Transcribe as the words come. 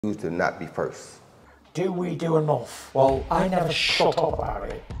To not be first. Do we do enough? Well, I never shut up about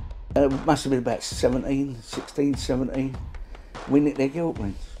it. It must have been about 16, 17. We nicked their guilt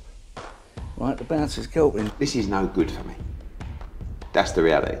rings. Right, the bouncer's guilt ring. This is no good for me. That's the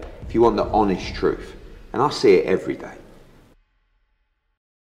reality. If you want the honest truth, and I see it every day.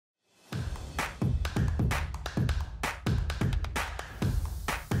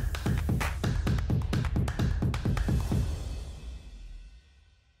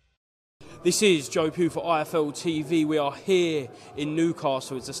 This is Joe Pugh for IFL TV. We are here in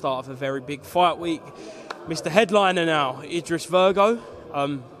Newcastle. It's the start of a very big fight week. Mr. Headliner now, Idris Virgo.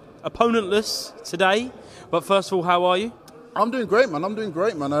 Opponentless today. But first of all, how are you? I'm doing great, man.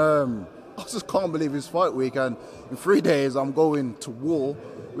 I just can't believe it's fight week, and in 3 days I'm going to war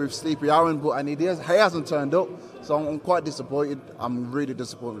with Sleepy Aaron, and he hasn't turned up, so I'm quite disappointed. I'm really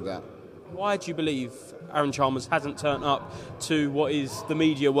disappointed with that. Why do you believe Aaron Chalmers hasn't turned up to what is the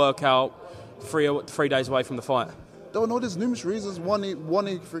media workout 3 days away from the fight? Don't know, there's numerous reasons. One, he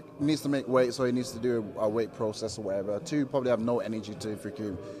needs to make weight, so he needs to do a weight process or whatever. Two, probably have no energy to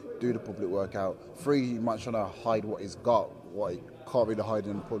freaking do the public workout. Three, he might try to hide what he's got, what he can't really hide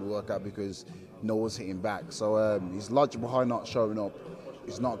in the public workout because no one's hitting back. So his logic behind not showing up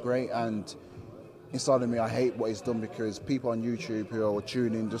is not great, and inside of me I hate what he's done because people on YouTube who are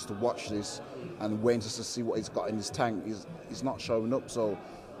tuning in just to watch this and waiting just to see what he's got in his tank, he's not showing up. So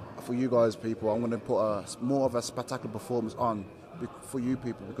for you guys people, I'm going to put more of a spectacular performance on for you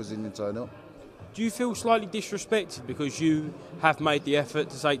people because he didn't turn up. Do you feel slightly disrespected because you have made the effort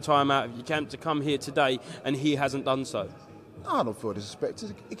to take time out of your camp to come here today and he hasn't done so? I don't feel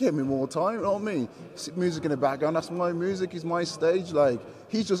disrespected. He gave me more time, you know what I mean? Music in the background, that's my music, is my stage. Like,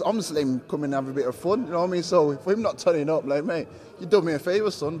 I'm just letting him come in and have a bit of fun, you know what I mean? So for him not turning up, like, mate, you done me a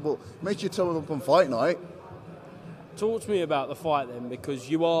favour, son, but make sure you turn up on fight night. Talk to me about the fight then, because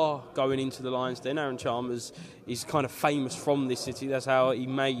you are going into the Lions Den. Aaron Chalmers is kind of famous from this city. That's how he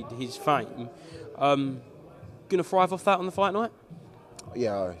made his fame. Going to thrive off that on the fight night?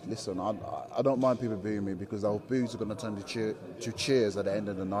 Yeah, listen, I don't mind people booing me because our boos are going to turn to cheers at the end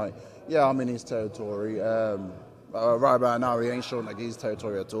of the night. Yeah, I'm in his territory. Right about now, he ain't showing like his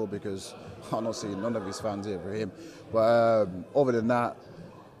territory at all because I'm not seeing none of his fans here for him. But other than that,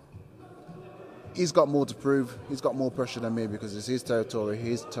 he's got more to prove. He's got more pressure than me because it's his territory,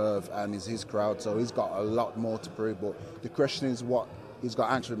 his turf, and it's his crowd. So he's got a lot more to prove. But the question is what he's got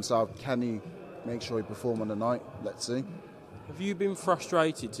to answer himself. Can he make sure he perform on the night? Let's see. Have you been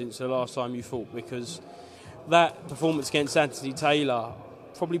frustrated since the last time you fought? Because that performance against Anthony Taylor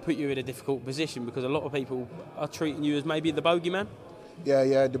probably put you in a difficult position because a lot of people are treating you as maybe the bogeyman.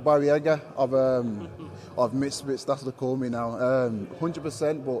 Yeah, the Barriega of misfits, that's what they call me now.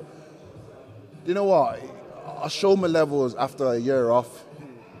 100%, but you know what? I showed my levels after a year off.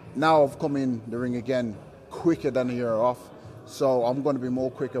 Now I've come in the ring again quicker than a year off. So I'm going to be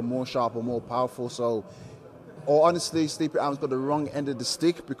more quicker, more sharper, more powerful. So, or honestly, Sleepy Aaron's got the wrong end of the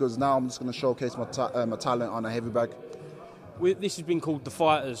stick because now I'm just going to showcase my talent on a heavy bag. This has been called the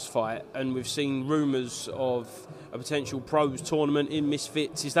Fighters Fight, and we've seen rumours of a potential pros tournament in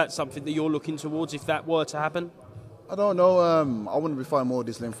Misfits. Is that something that you're looking towards if that were to happen? I don't know. I wouldn't be finding more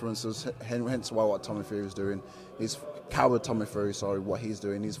digital influencers, hence why what Tommy Fury is doing. He's coward Tommy Fury, what he's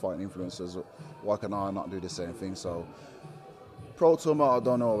doing. He's fighting influencers. Why can I not do the same thing? So, pro tournament, I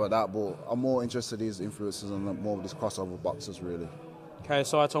don't know about that, but I'm more interested in these influencers and more of these crossover boxers, really.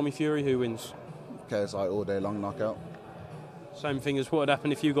 KSI, Tommy Fury, who wins? KSI all day long, knockout. Same thing as what would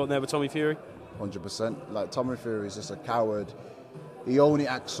happen if you got there with Tommy Fury? 100%. Like, Tommy Fury is just a coward. He only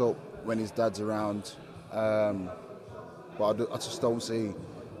acts up when his dad's around. But I just don't see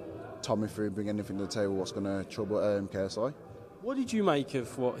Tommy Fury bring anything to the table what's going to trouble KSI. What did you make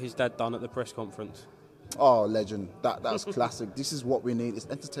of what his dad done at the press conference? Oh, legend. That's classic. This is what we need. It's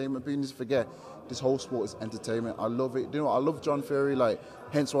entertainment. People need to forget this whole sport is entertainment. I love it. You know what? I love John Fury.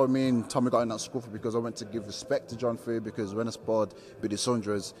 Hence why me and Tommy got in that scuffle because I went to give respect to John Fury because when I sparred with the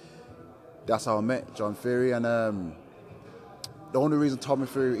Sundras, that's how I met John Fury. And the only reason Tommy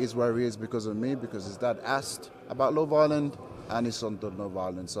Fury is where he is because of me, because his dad asked about Love Island and his son did Love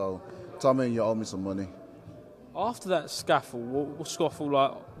Island. So, Tommy, you owe me some money. After that scuffle,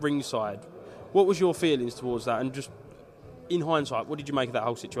 ringside, what was your feelings towards that? And just in hindsight, what did you make of that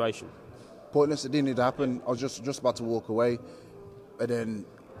whole situation? Pointless. It didn't need to happen. I was just about to walk away, and then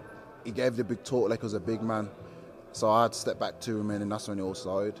he gave the big talk like he was a big man. So I had to step back to him, and that's when it all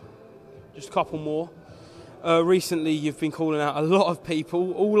started. Just a couple more. Recently, you've been calling out a lot of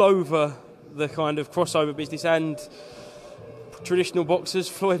people all over the kind of crossover business and traditional boxers,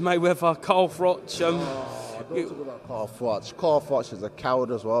 Floyd Mayweather, Froch. Don't talk about Carl Froch. Carl Froch is a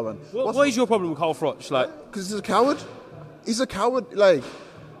coward as well, man. What is your problem with Carl Froch? Like, because he's a coward. He's a coward. Like,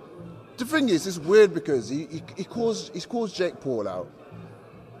 the thing is, it's weird because he calls Jake Paul out,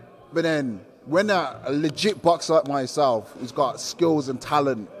 but then when a legit boxer like myself, who's got skills and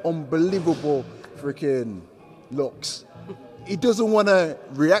talent, unbelievable freaking looks, he doesn't want to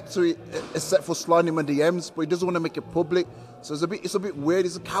react to it except for sliding him in DMs, but he doesn't want to make it public. So it's a bit weird.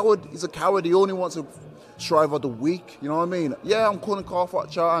 He's a coward. He's a coward. He only wants to strive at the weak. You know what I mean? Yeah, I'm calling Carl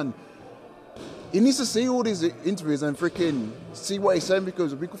Froch out, and he needs to see all these interviews and freaking see what he's saying,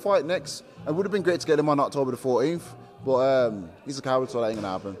 because we could fight next. It would have been great to get him on October the 14th, but he's a coward, so that ain't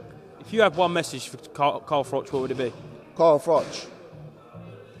gonna happen. if you had one message for Carl Froch, what would it be? Carl Froch,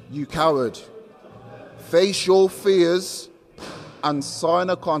 you coward. Face your fears and sign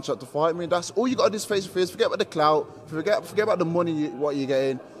a contract to fight me. That's all you got to do is face your fears. Forget about the clout. Forget about the money, what you're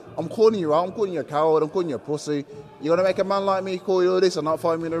getting. I'm calling you out. I'm calling you a coward. I'm calling you a pussy. You're going to make a man like me call you all this and not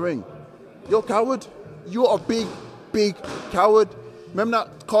fight me in the ring. You're a coward. You're a big coward. Remember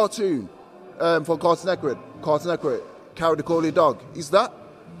that cartoon from Cartoon Network? Coward to call your dog. Is that?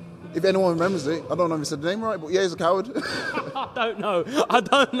 If anyone remembers it, I don't know if he said the name right, but yeah, he's a coward. I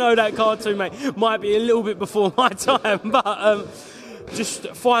don't know that cartoon, mate. Might be a little bit before my time, but just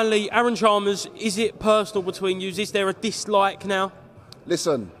finally, Aaron Chalmers, is it personal between you? Is there a dislike now?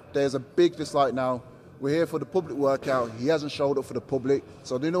 Listen, there's a big dislike now. We're here for the public workout. He hasn't showed up for the public.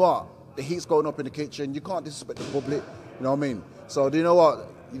 So do you know what? The heat's going up in the kitchen. You can't disrespect the public. You know what I mean? So do you know what?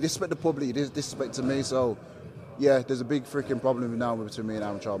 You disrespect the public, you disrespect to me. So yeah, there's a big freaking problem now between me and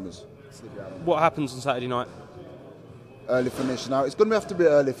Aaron Chalmers. What happens on Saturday night? Early finish now. It's going to have to be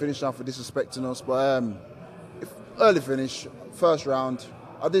an early finish now for disrespecting us. But if early finish, first round.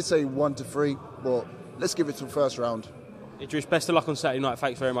 I did say 1-3, but let's give it to first round. Idris, best of luck on Saturday night.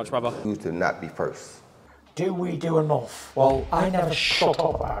 Thanks very much, brother. You to not be first. Do we do enough? Well, I never shut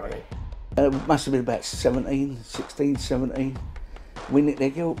up about it. It must have been about 16, 17. We nicked their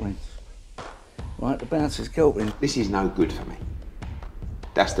guilt rings. Right, the bouncer's guilt rings. This is no good for me.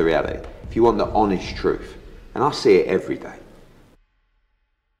 That's the reality. If you want the honest truth, and I see it every day,